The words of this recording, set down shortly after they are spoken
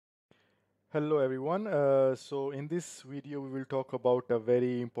Hello everyone. So in this video we will talk about a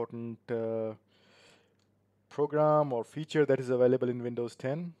very important program or feature that is available in Windows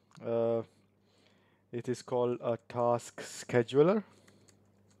 10. Uh, it is called a task scheduler.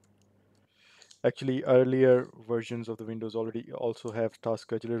 Actually, earlier versions of the Windows already also have task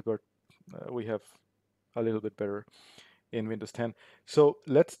schedulers, but we have a little bit better in Windows 10. So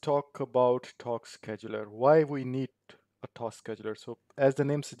let's talk about task scheduler. Why we need a task scheduler? So as the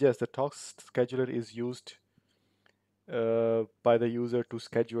name suggests, the task scheduler is used by the user to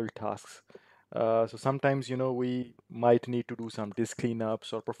schedule tasks. So sometimes, we might need to do some disk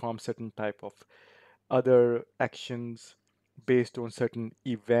cleanups or perform certain type of other actions based on certain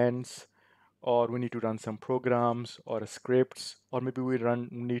events, or we need to run some programs or scripts, or maybe we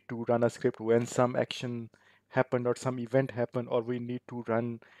need to run a script when some action happened or some event happened, or we need to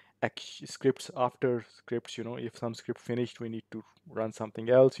run scripts after scripts. If some script finished, we need to run something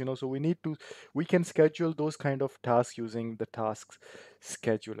else. So we can schedule those kind of tasks using the tasks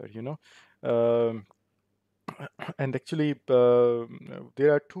scheduler. um, and actually,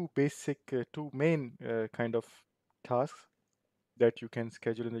 there are two main kind of tasks that you can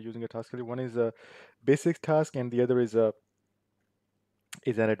schedule using a task scheduler. One is a basic task, and the other is an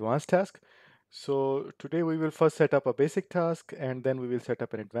advanced task. So today we will first set up a basic task, and then we will set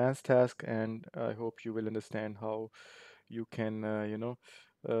up an advanced task. And I hope you will understand how you can,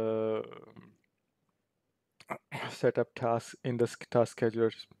 uh, set up tasks in the task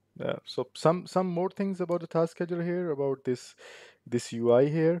scheduler. So some more things about the task scheduler here, about this UI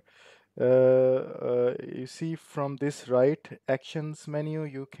here. You see from this right actions menu,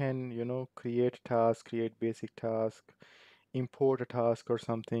 you can, create task, create basic task, import a task or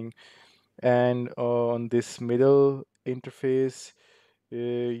something. And on this middle interface,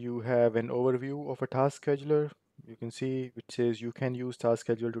 you have an overview of a task scheduler. You can see which says you can use task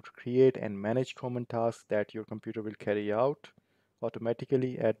scheduler to create and manage common tasks that your computer will carry out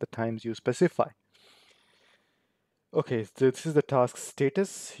automatically at the times you specify. Okay, so this is the task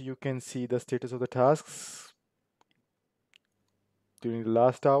status. You can see the status of the tasks during the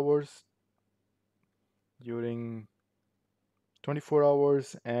last hours, during 24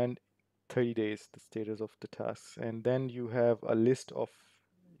 hours, and 30 days, the status of the tasks. And then you have a list of,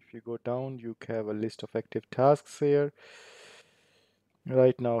 if you go down, you have a list of active tasks here.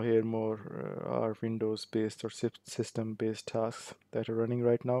 Right now here more are Windows based or system based tasks that are running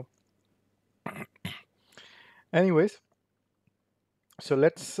right now. Anyways, so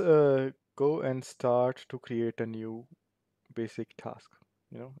let's go and start to create a new basic task.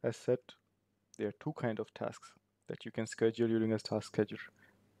 As said, there are two kind of tasks that you can schedule using a task scheduler: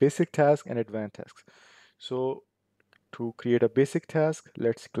 basic task and advanced tasks. So to create a basic task,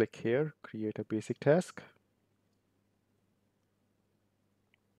 let's click here, create a basic task.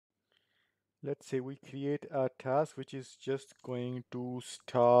 Let's say we create a task which is just going to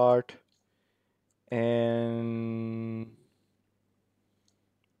start and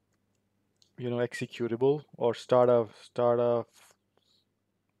executable, or start a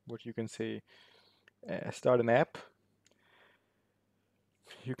what you can say, start an app.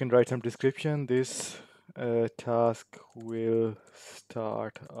 You can write some description. This task will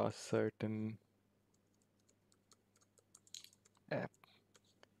start a certain app.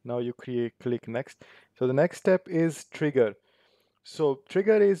 Now you click next. So the next step is trigger. So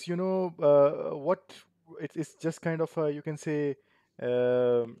trigger is, what it's just kind of you can say,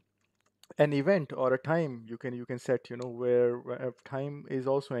 um, an event or a time you can set, where time is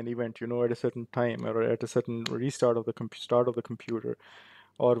also an event, at a certain time or at a certain restart of the start of the computer,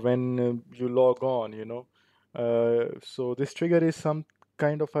 or when you log on. So this trigger is some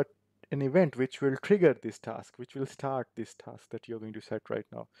kind of an event which will trigger this task, which will start this task that you're going to set right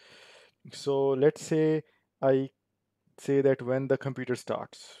now. So let's say I say that when the computer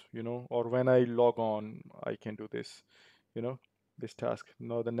starts, or when I log on, I can do this, you know, this task.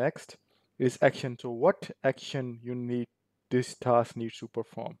 Now the next is action. So what action this task needs to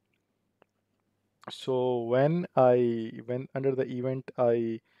perform? So when under the event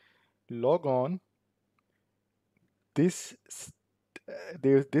I log on, this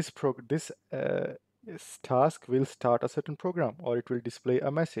there's this task will start a certain program, or it will display a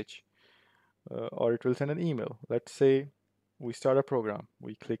message, or it will send an email. Let's say we start a program.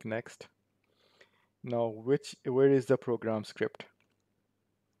 We click next. Now, where is the program script?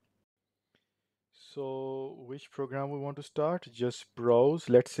 So, which program we want to start? Just browse.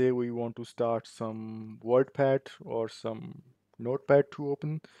 Let's say we want to start some WordPad or some Notepad to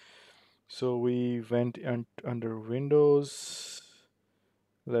open. So we went under Windows.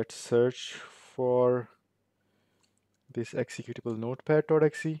 Let's search for this executable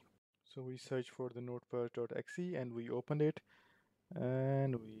notepad.exe. So we search for the notepad.exe and we open it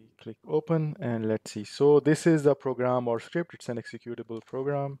and we click open and let's see. So this is the program or script. It's an executable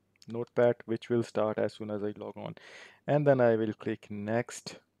program, notepad, which will start as soon as I log on. And then I will click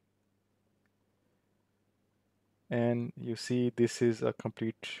next. And you see this is a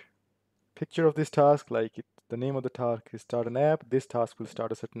complete picture of this task, like the name of the task is start an app. This task will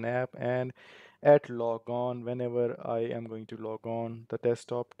start a certain app, and at log on, whenever I am going to log on the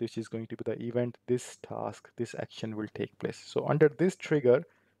desktop, this is going to be the event. This task, this action will take place. So under this trigger,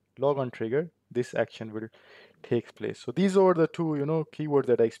 log on trigger, this action will take place. So these are the two, keywords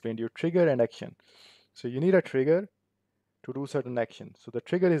that I explained you: trigger and action. So you need a trigger to do certain action. So the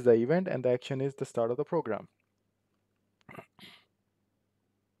trigger is the event, and the action is the start of the program.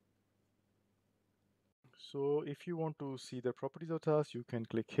 So if you want to see the properties of task, you can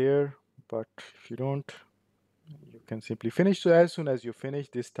click here, but if you don't, you can simply finish. So as soon as you finish,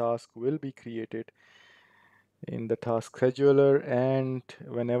 this task will be created in the task scheduler, and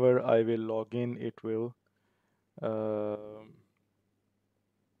whenever I will log in, it will,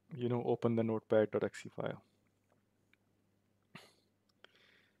 open the notepad.exe file.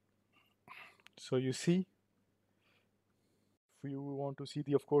 So you see, if you want to see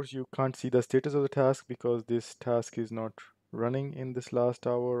of course, you can't see the status of the task because this task is not running in this last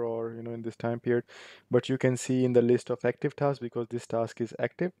hour or, in this time period, but you can see in the list of active tasks because this task is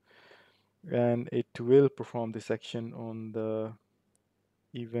active and it will perform this action on the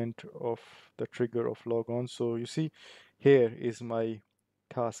event of the trigger of logon. So you see, here is my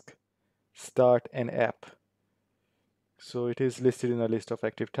task, start an app. So it is listed in a list of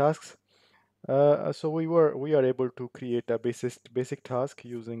active tasks. So we are able to create a basic task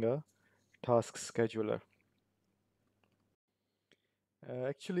using a task scheduler.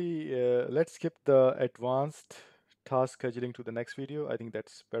 Let's skip the advanced task scheduling to the next video. I think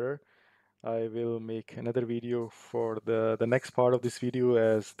that's better. I will make another video for the next part of this video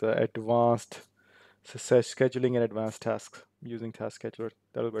as the advanced scheduling and advanced tasks using task scheduler.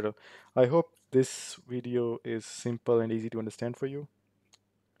 That'll be better. I hope this video is simple and easy to understand for you.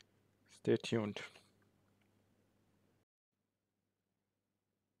 Stay tuned.